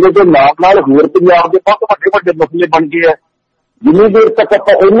ਦੇ ਮਸਲੇ ਦੇ ਨਾਲ ਨਾਲ ਹੋਰ ਪੰਜਾਬ ਦੇ ਬਹੁਤ ਵੱਡੇ ਵੱਡੇ ਮਸਲੇ ਬਣ ਗਏ ਆ। ਜਿੰਨੀ ਦੇਰ ਤੱਕ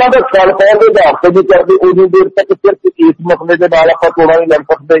ਆਪਾਂ ਉਹਨਾਂ ਦਾ ਖਿਆਲ ਪਹਿਲ ਦੇ ਆਧਾਰ ਤੇ ਨਹੀਂ ਕਰਦੇ ਉਨੀ ਦੇਰ ਤੱਕ ਸਿਰਫ ਇਸ ਮਸਲੇ ਦੇ ਨਾਲ ਆਪਾਂ ਚੋਣਾਂ ਨਹੀਂ ਲੜ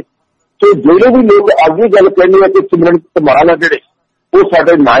ਸਕਦੇ। ਤੇ ਜਿਹੜੇ ਵੀ ਲੋਕ ਅੱਜ ਵੀ ਗੱਲ ਕਹਿੰਦੇ ਆ ਕਿ ਸਿਮਰਨਜੀਤ ਮਾਨ ਆ ਜਿਹੜੇ ਉਹ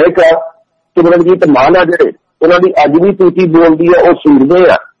ਸਾਡੇ ਨਾਇਕ ਆ, ਸਿਮਰਨਜੀਤ ਮਾਨ ਆ ਜਿਹੜੇ ਉਹਨਾਂ ਦੀ ਅੱਜ ਵੀ ਤੂਤੀ ਬੋਲਦੀ ਆ, ਉਹ ਸੂਰਮੇ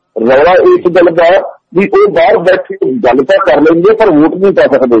ਆ। ਰੌਲਾ ਇਸ ਗੱਲ ਦਾ ਵੀ ਉਹ ਬਾਹਰ ਬੈਠੇ ਗੱਲ ਤਾਂ ਕਰ ਲੈਂਦੇ ਪਰ ਵੋਟ ਨਹੀਂ ਪਾ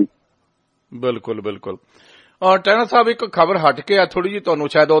ਸਕਦੇ। ਬਿਲਕੁਲ ਬਿਲਕੁਲ। ਟਹਿਣਾ ਸਾਹਿਬ, ਇੱਕ ਖਬਰ ਹਟ ਕੇ ਆ ਥੋੜੀ ਜਿਹੀ, ਤੁਹਾਨੂੰ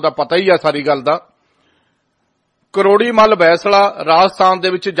ਸ਼ਾਇਦ ਉਹਦਾ ਪਤਾ ਹੀ ਆ ਸਾਰੀ ਗੱਲ ਦਾ। ਕਰੋੜੀ ਮੱਲ ਬੈਸਲਾ ਰਾਜਸਥਾਨ ਦੇ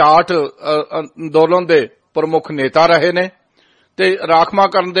ਵਿੱਚ ਜਾਟ ਅੰਦੋਲਨ ਦੇ ਪ੍ਰਮੁੱਖ ਨੇਤਾ ਰਹੇ ਨੇ ਤੇ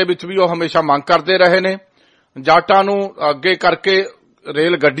ਰਾਖਵਾਂਕਰਨ ਦੇ ਵਿੱਚ ਵੀ ਉਹ ਹਮੇਸ਼ਾ ਮੰਗ ਕਰਦੇ ਰਹੇ ਨੇ। ਜਾਟਾਂ ਨੂੰ ਅੱਗੇ ਕਰਕੇ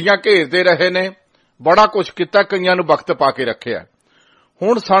ਰੇਲ ਗੱਡੀਆਂ ਘੇਰਦੇ ਰਹੇ ਨੇ, ਬੜਾ ਕੁਝ ਕੀਤਾ, ਕਈਆਂ ਨੂੰ ਵਕਤ ਪਾ ਕੇ ਰੱਖਿਆ।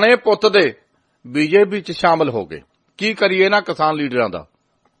 ਹੁਣ ਸਣੇ ਪੁੱਤ ਦੇ ਬੀਜੇਪੀ ਚ ਸ਼ਾਮਲ ਹੋ ਗਏ। ਕੀ ਕਰੀਏ ਨਾ ਕਿਸਾਨ ਲੀਡਰਾਂ ਦਾ?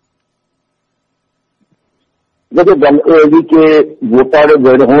 ਜਦੋਂ ਗੱਲ ਇਹ ਵੀ ਕਿ ਵੋਟਾਂ ਦੇ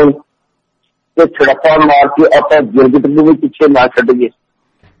ਦਿਨ ਹੋਣ ਤੇ ਛੜੱਪਾ ਮਾਰ ਕੇ ਆਪਾਂ ਗਿਰਗਿਟ ਨੂੰ ਵੀ ਪਿੱਛੇ ਨਾ ਛੱਡੀਏ,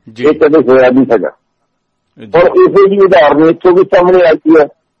 ਇਹ ਕਦੇ ਹੋਇਆ ਨਹੀਂ ਹੈਗਾ। ਔਰ ਇਹੋ ਜਿਹੀ ਉਦਾਹਰਨ ਇੱਥੋਂ ਵੀ ਸਾਹਮਣੇ ਆਈ ਹੈ।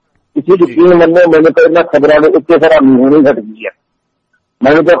 ਤੁਸੀਂ ਯਕੀਨ ਮੰਨੋ, ਮੈਨੂੰ ਤਾਂ ਇਹਨਾਂ ਖਬਰਾਂ ਦੇ ਉੱਤੇ ਹੈਰਾਨੀ ਹੋਣੀ ਹਟ ਗਈ ਹੈ।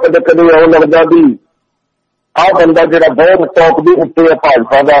 ਮੈਨੂੰ ਤਾਂ ਕਦੇ ਕਦੇ ਉਹ ਲੱਗਦਾ ਵੀ ਆਹ ਬੰਦਾ ਜਿਹੜਾ ਬਹੁਤ ਟੌਪ ਦੇ ਉੱਤੇ ਹੈ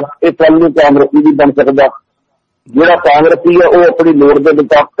ਭਾਜਪਾ ਦਾ, ਇਹ ਕੱਲ ਨੂੰ ਕਾਂਗਰਸੀ ਵੀ ਬਣ ਸਕਦਾ। ਜਿਹੜਾ ਕਾਂਗਰਸੀ ਹੈ ਉਹ ਆਪਣੀ ਲੋੜ ਦੇ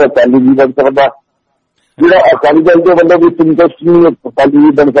ਮੁਤਾਬਕ ਅਕਾਲੀ ਵੀ ਬਣ ਸਕਦਾ। ਜਿਹੜਾ ਅਕਾਲੀ ਦਲ ਦੇ ਵੱਲੋਂ ਵੀ ਸੰਤੁਸ਼ਟ ਨਹੀਂ ਅਕਾਲੀ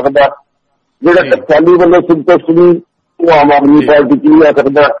ਵੀ ਬਣ ਸਕਦਾ। ਜਿਹੜਾ ਅਕਾਲੀ ਵੱਲੋਂ ਸੰਤੁਸ਼ਟ ਨਹੀਂ ਉਹ ਆਮ ਆਦਮੀ ਪਾਰਟੀ ਕੀ ਆ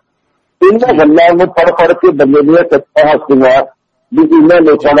ਸਕਦਾ। ਇਹਨਾਂ ਗੱਲਾਂ ਨੂੰ ਪੜ੍ਹ ਕੇ ਬੰਦੇ ਦੀਆਂ ਕੱਚਾ ਹੱਸਦੀਆਂ ਵੀ ਇਹਨਾਂ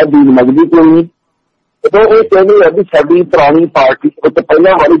ਲੋਕਾਂ ਦਾ ਦੀਨ ਮਜਬੀ ਕੋਈ ਨਹੀਂ। ਜਦੋਂ ਇਹ ਕਹਿੰਦੇ ਆ ਵੀ ਸਾਡੀ ਪੁਰਾਣੀ ਪਾਰਟੀ ਵਿੱਚ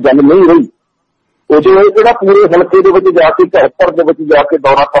ਪਹਿਲਾਂ ਵਾਲੀ ਗੱਲ ਨਹੀਂ ਰਹੀ, ਉਦੋਂ ਇਹ ਜਿਹੜਾ ਪੂਰੇ ਹਲਕੇ ਦੇ ਵਿੱਚ ਜਾ ਕੇ ਘਰ ਘਰ ਦੇ ਵਿੱਚ ਜਾ ਕੇ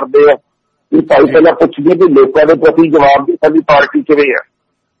ਦੌਰਾ ਕਰਦੇ ਆ ਵੀ ਭਾਈ ਪਹਿਲਾਂ ਪੁੱਛਦੀ ਵੀ ਲੋਕਾਂ ਦੇ ਪ੍ਰਤੀ ਜਵਾਬ ਦੀ ਸਾਡੀ ਪਾਰਟੀ ਕਿਵੇਂ ਆ।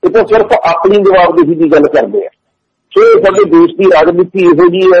 ਇਹ ਤਾਂ ਸਿਰਫ ਆਪਣੀ ਜਵਾਬਦੇਹੀ ਦੀ ਗੱਲ ਕਰਦੇ ਆ। ਸੋ ਸਾਡੇ ਦੇਸ਼ ਦੀ ਰਾਜਨੀਤੀ ਇਹੋ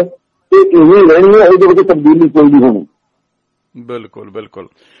ਜਿਹੀ ਹੈ ਕਿ ਇਵੇਂ ਰਹਿਣੀ ਹੈ, ਇਹਦੇ ਵਿੱਚ ਤਬਦੀਲੀ ਕੋਈ ਨਹੀਂ ਹੋਣੀ। ਬਿਲਕੁਲ ਬਿਲਕੁਲ।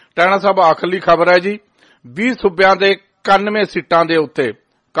 ਟੈਣਾ ਸਾਹਿਬ ਆਖਰੀ ਖਬਰ ਹੈ ਜੀ, 20 ਸੂਬਿਆਂ ਦੇ 91 ਸੀਟਾਂ ਦੇ ਉੱਤੇ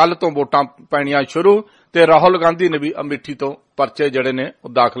ਕੱਲ ਤੋਂ ਵੋਟਾਂ ਪੈਣੀਆਂ ਸ਼ੁਰੂ, ਤੇ ਰਾਹੁਲ ਗਾਂਧੀ ਨੇ ਵੀ ਅਮੇਠੀ ਤੋਂ ਪਰਚੇ ਜਿਹੜੇ ਨੇ ਉਹ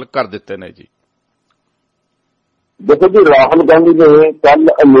ਦਾਖਲ ਕਰ ਦਿੱਤੇ ਨੇ ਜੀ। ਦੇਖੋ ਜੀ, ਰਾਹੁਲ ਗਾਂਧੀ ਨੇ ਕੱਲ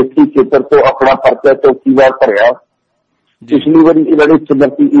ਅਮੇਠੀ ਖੇਤਰ ਤੋਂ ਆਪਣਾ ਪਰਚਾ ਚੌਥੀ ਵਾਰ ਭਰਿਆ। ਪਿਛਲੀ ਵਾਰੀ ਇਹਨਾਂ ਨੇ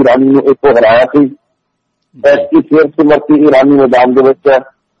ਸਮਰਤੀ ਈਰਾਨੀ ਨੂੰ ਇੱਥੋਂ ਹਰਾਇਆ ਸੀ, ਐਤਕੀ ਫਿਰ ਸਮਰਤੀ ਈਰਾਨੀ ਮੈਦਾਨ ਦੇ ਵਿੱਚ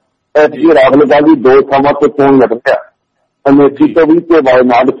ਐਤਕੀ ਰਾਹੁਲ ਗਾਂਧੀ 2 ਥਾਵਾਂ ਤੇ ਚੋਣ ਲੜ ਰਿਹਾ, ਅਮੇਠੀ ਤੋਂ ਵੀ ਤੇ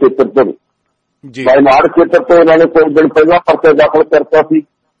ਵਾਇਨਾਡ ਖੇਤਰ ਤੋਂ ਵੀ। ਵਾਇਨਾਡ ਖੇਤਰ ਤੋਂ ਇਹਨਾਂ ਨੇ ਕੁਝ ਦਿਨ ਪਹਿਲਾਂ ਪਰਚਾ ਦਾਖਲ ਕਰਤਾ ਸੀ।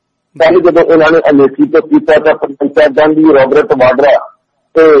 ਕੱਲ ਜਦੋਂ ਇਹਨਾਂ ਨੇ ਅਮੇਠੀ ਤੋਂ ਕੀਤਾ ਤਾਂ ਪ੍ਰਿਯੰਕਾ ਗਾਂਧੀ, ਰੋਬਰਟ ਵਾਡਰਾ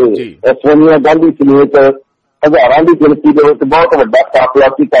ਤੇ ਸੋਨੀਆ ਗਾਂਧੀ ਸਮੇਤ ਹਜ਼ਾਰਾਂ ਦੀ ਗਿਣਤੀ ਦੇ ਵਿੱਚ ਬਹੁਤ ਵੱਡਾ ਕਾਫਲਾ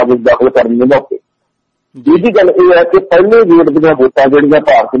ਸੀ ਕਾਗਜ਼ ਦਾਖਲ ਕਰਨ ਦੇ ਮੌਕੇ। ਦੂਜੀ ਗੱਲ ਇਹ ਹੈ ਕਿ ਪਹਿਲੇ ਗੇੜ ਦੀਆਂ ਵੋਟਾਂ ਜਿਹੜੀਆਂ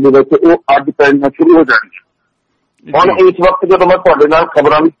ਭਾਰਤ ਦੇ ਵਿੱਚ ਉਹ ਅੱਜ ਪੈਣੀਆਂ ਸ਼ੁਰੂ ਹੋ ਜਾਣਗੀਆਂ। ਹੁਣ ਇਸ ਵਕਤ ਜਦੋਂ ਮੈਂ ਤੁਹਾਡੇ ਨਾਲ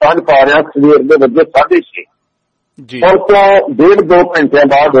ਖਬਰਾਂ ਵੀ ਸਾਂਝ ਪਾ ਰਿਹਾ, ਸਵੇਰ ਦੇ ਵਜੇ 6:30 ਹੁਣ ਤੋਂ 1.5-2 ਘੰਟਿਆਂ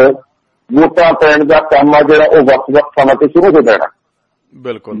ਬਾਅਦ ਵੋਟਾਂ ਪੈਣ ਦਾ ਕੰਮ ਆ ਜਿਹੜਾ ਉਹ ਵੱਖ-ਵੱਖ ਥਾਵਾਂ ਤੇ ਸ਼ੁਰੂ ਹੋ ਜਾਣਾ।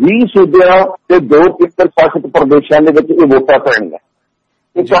 ਬਿਲਕੁਲ 20 ਸੂਬਿਆਂ ਤੇ 2 ਕੇਂਦਰ ਸ਼ਾਸਿਤ ਪ੍ਰਦੇਸ਼ਾਂ ਦੇ ਵਿੱਚ ਇਹ ਵੋਟਾਂ ਪੈਣੀਆਂ।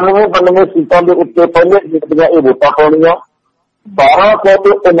 91 ਸੀਟਾਂ ਦੇ ਉੱਤੇ ਪਹਿਲੇ ਗੇੜ ਦੀਆਂ ਇਹ ਵੋਟਾਂ ਪਾਉਣੀਆਂ।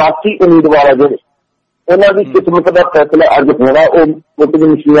 1279 ਉਮੀਦਵਾਰ ਆ ਜਿਹੜੇ, ਉਹਨਾਂ ਦੀ ਕਿਸਮਤ ਦਾ ਫੈਸਲਾ ਅੱਜ ਹੋਣਾ, ਉਹ ਵੋਟਿੰਗ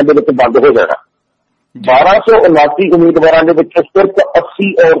ਮਸ਼ੀਨਾਂ ਦੇ ਵਿੱਚ ਬੰਦ ਹੋ ਜਾਣਾ। 1279 ਉਮੀਦਵਾਰਾਂ ਦੇ ਵਿੱਚ ਸਿਰਫ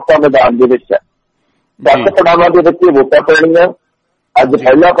 80 ਔਰਤਾਂ ਮੈਦਾਨ ਦੇ ਵਿੱਚ ਹੈ। 10 ਪੜਾਵਾਂ ਦੇ ਵਿੱਚ ਇਹ ਵੋਟਾਂ ਪੈਣੀਆਂ। ਅੱਜ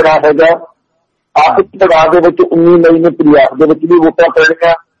ਪਹਿਲਾ ਪੜਾਅ ਹੈਗਾ। ਆਖਰੀ ਪੜਾਅ ਦੇ ਵਿੱਚ 19 ਮਈ ਨੂੰ ਪੰਜਾਬ ਦੇ ਵਿੱਚ ਵੀ ਵੋਟਾਂ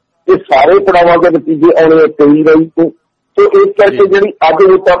ਪੈਣੀਆਂ। ਇਹ ਸਾਰੇ ਪੜਾਵਾਂ ਦੇ ਨਤੀਜੇ ਆਉਣੇ 23 ਮਈ ਤੋਂ। ਸੋ ਇਸ ਕਰਕੇ ਜਿਹੜੀ ਅੱਜ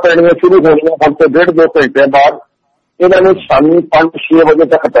ਵੋਟਾਂ ਪੈਣੀਆਂ ਸ਼ੁਰੂ ਹੋਣੀਆਂ ਹੁਣ ਤੋਂ 1.5-2 ਘੰਟਿਆਂ ਬਾਅਦ, ਇਹਨਾਂ ਨੇ ਸ਼ਾਮੀ 5-6 ਵਜੇ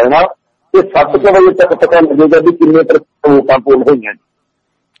ਤੱਕ ਪੈਣਾ ਤੇ 7 ਵਜੇ ਤੱਕ ਪਤਾ ਲੱਗੇਗਾ ਵੀ ਕਿੰਨੇ ਵੋਟਾਂ ਪੋਲ ਹੋਈਆਂ।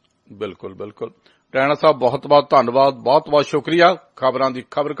 ਬਿਲਕੁਲ ਬਿਲਕੁਲ। ਟੈਣਾ ਸਾਹਿਬ ਬਹੁਤ ਬਹੁਤ ਧੰਨਵਾਦ, ਬਹੁਤ ਬਹੁਤ ਸ਼ੁਕਰੀਆ। ਖਬਰਾਂ ਦੀ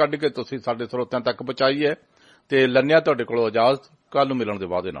ਖਬਰ ਕੱਢ ਕੇ ਤੁਸੀਂ ਸਾਡੇ ਸਰੋਤਿਆਂ ਤੱਕ ਪਹੁੰਚਾਈ ਹੈ ਤੇ ਲੰਨਿਆ ਤੁਹਾਡੇ ਕੋਲੋਂ ਇਜਾਜ਼ਤ। ਕੱਲ ਨੂੰ ਮਿਲਣ ਦੇ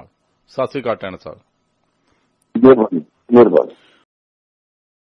ਵਾਅਦੇ ਨਾਲ। ਸਤਿ ਸ੍ਰੀ ਅਕਾਲ ਟੈਣਾ ਸਾਹਿਬ। ਮਿਹਰਬਾਨੀ।